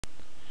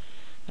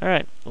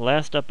Alright,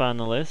 last up on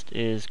the list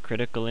is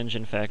critical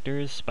engine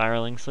factors,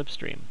 spiraling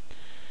slipstream.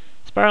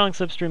 Spiraling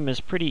slipstream is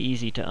pretty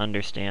easy to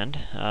understand.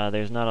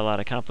 There's not a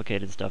lot of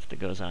complicated stuff that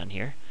goes on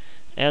here.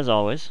 As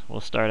always, we'll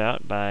start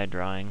out by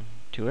drawing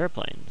two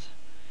airplanes.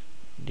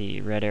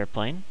 The red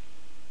airplane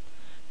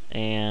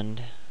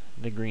and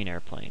the green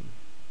airplane.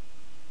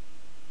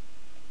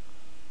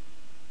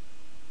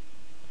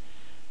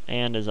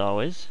 And as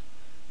always,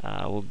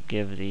 we'll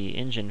give the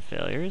engine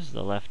failures.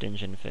 The left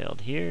engine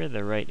failed here,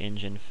 the right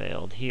engine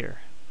failed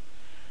here.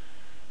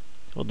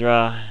 We'll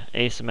draw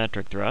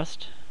asymmetric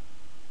thrust,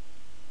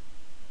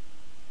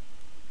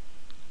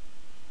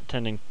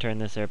 tending to turn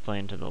this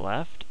airplane to the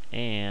left,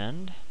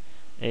 and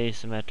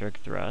asymmetric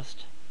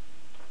thrust,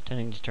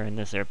 tending to turn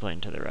this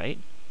airplane to the right.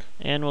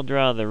 And we'll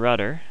draw the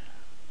rudder,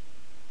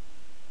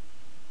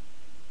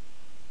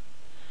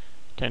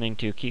 tending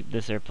to keep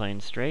this airplane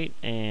straight,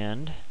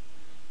 and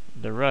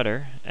the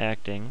rudder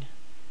acting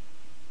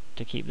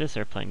to keep this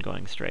airplane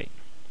going straight.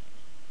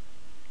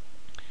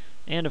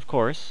 And of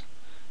course,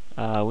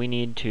 we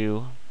need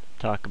to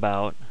talk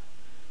about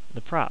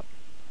the prop.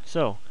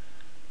 So,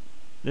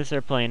 this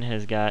airplane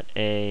has got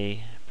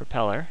a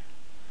propeller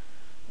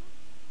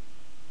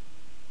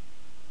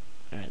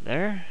right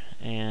there,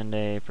 and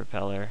a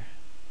propeller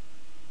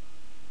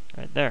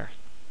right there.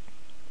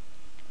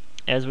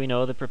 As we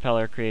know, the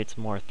propeller creates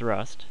more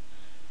thrust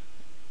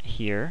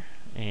here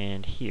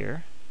and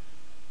here,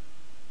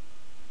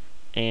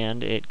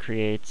 and it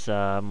creates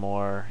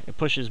it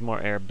pushes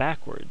more air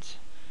backwards.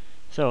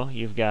 So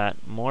you've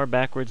got more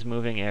backwards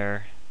moving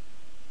air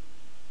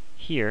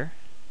here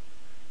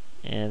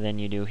than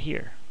you do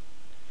here.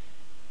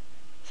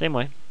 Same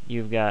way,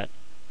 you've got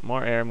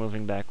more air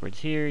moving backwards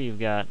here, you've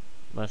got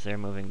less air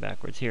moving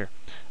backwards here.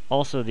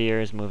 Also, the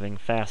air is moving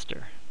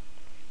faster.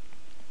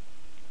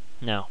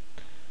 Now,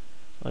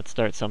 let's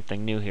start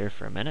something new here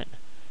for a minute.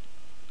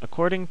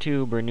 According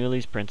to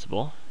Bernoulli's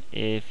principle,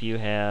 if you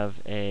have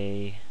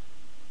a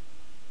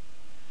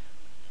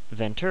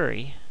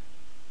venturi,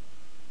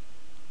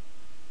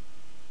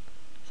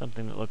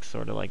 something that looks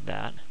sort of like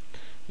that,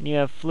 and you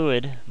have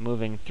fluid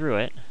moving through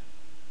it,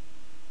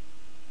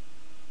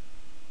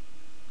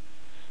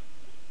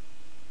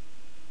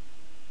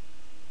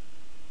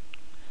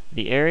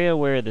 the area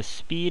where the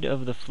speed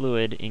of the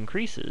fluid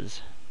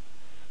increases,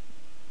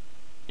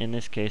 in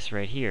this case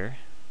right here,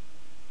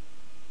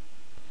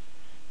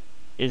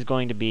 is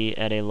going to be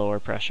at a lower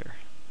pressure.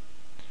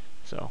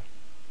 So,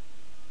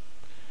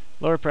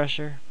 lower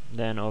pressure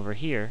than over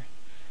here,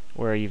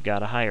 where you've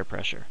got a higher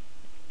pressure.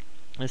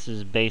 This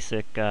is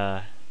basic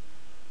Bernoulli's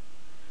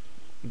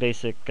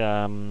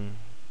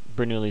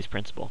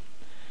principle.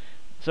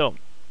 So,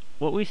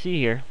 what we see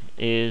here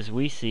is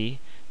we see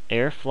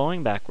air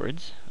flowing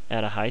backwards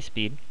at a high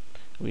speed.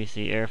 We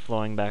see air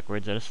flowing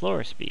backwards at a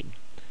slower speed.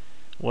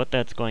 What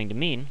that's going to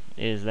mean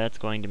is that's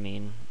going to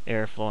mean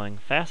air flowing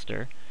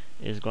faster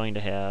is going to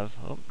have,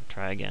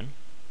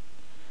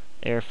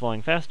 air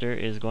flowing faster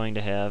is going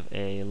to have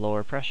a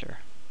lower pressure.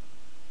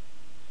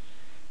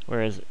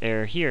 Whereas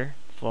air here,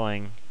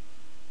 flowing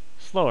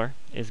slower,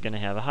 is going to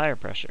have a higher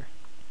pressure.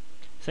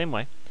 Same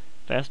way,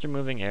 faster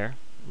moving air,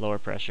 lower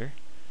pressure,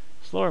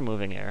 slower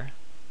moving air,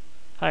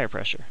 higher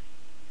pressure.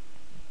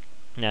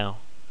 Now,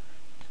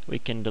 we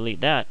can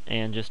delete that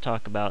and just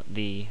talk about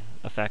the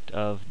effect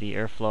of the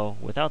airflow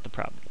without the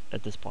prop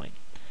at this point.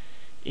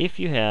 If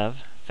you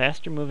have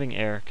faster moving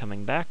air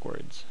coming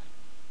backwards,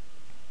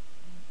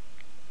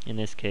 in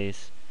this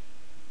case,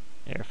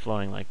 air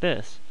flowing like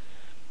this,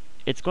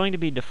 it's going to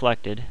be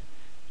deflected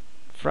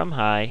from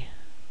high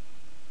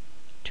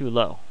to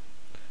low.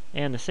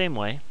 And the same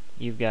way,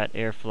 you've got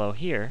airflow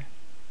here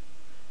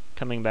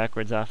coming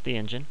backwards off the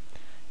engine.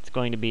 It's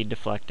going to be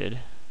deflected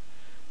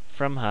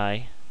from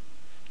high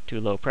to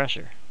low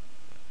pressure.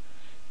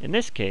 In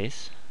this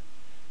case,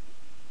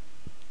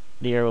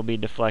 the air will be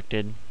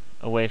deflected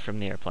away from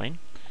the airplane,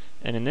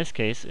 and in this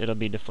case, it'll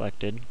be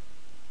deflected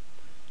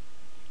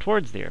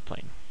towards the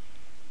airplane.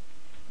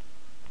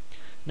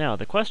 Now,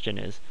 the question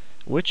is,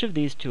 which of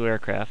these two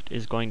aircraft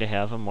is going to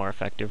have a more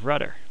effective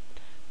rudder?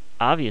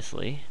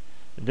 Obviously,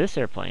 this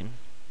airplane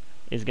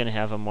is going to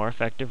have a more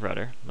effective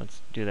rudder.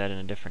 Let's do that in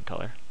a different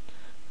color.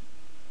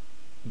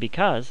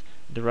 Because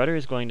the rudder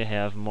is going to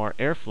have more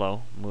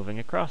airflow moving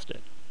across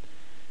it.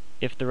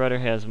 If the rudder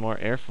has more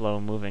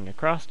airflow moving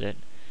across it,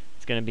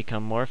 it's going to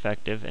become more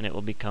effective, and it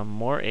will become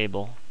more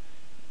able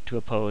to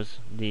oppose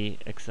the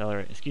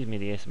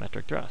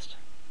asymmetric thrust.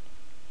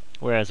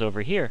 Whereas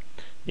over here,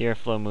 the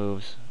airflow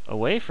moves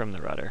away from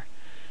the rudder.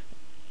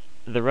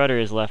 The rudder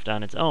is left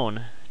on its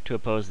own to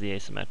oppose the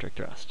asymmetric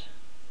thrust.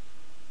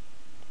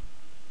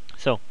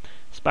 So,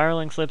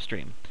 spiraling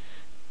slipstream.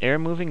 Air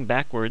moving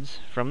backwards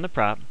from the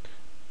prop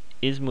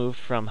is moved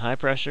from high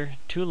pressure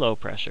to low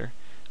pressure,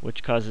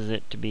 which causes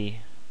it to be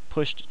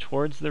pushed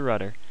towards the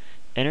rudder,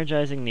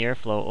 energizing the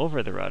airflow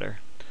over the rudder,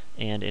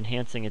 and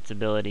enhancing its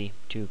ability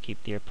to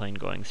keep the airplane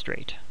going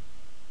straight.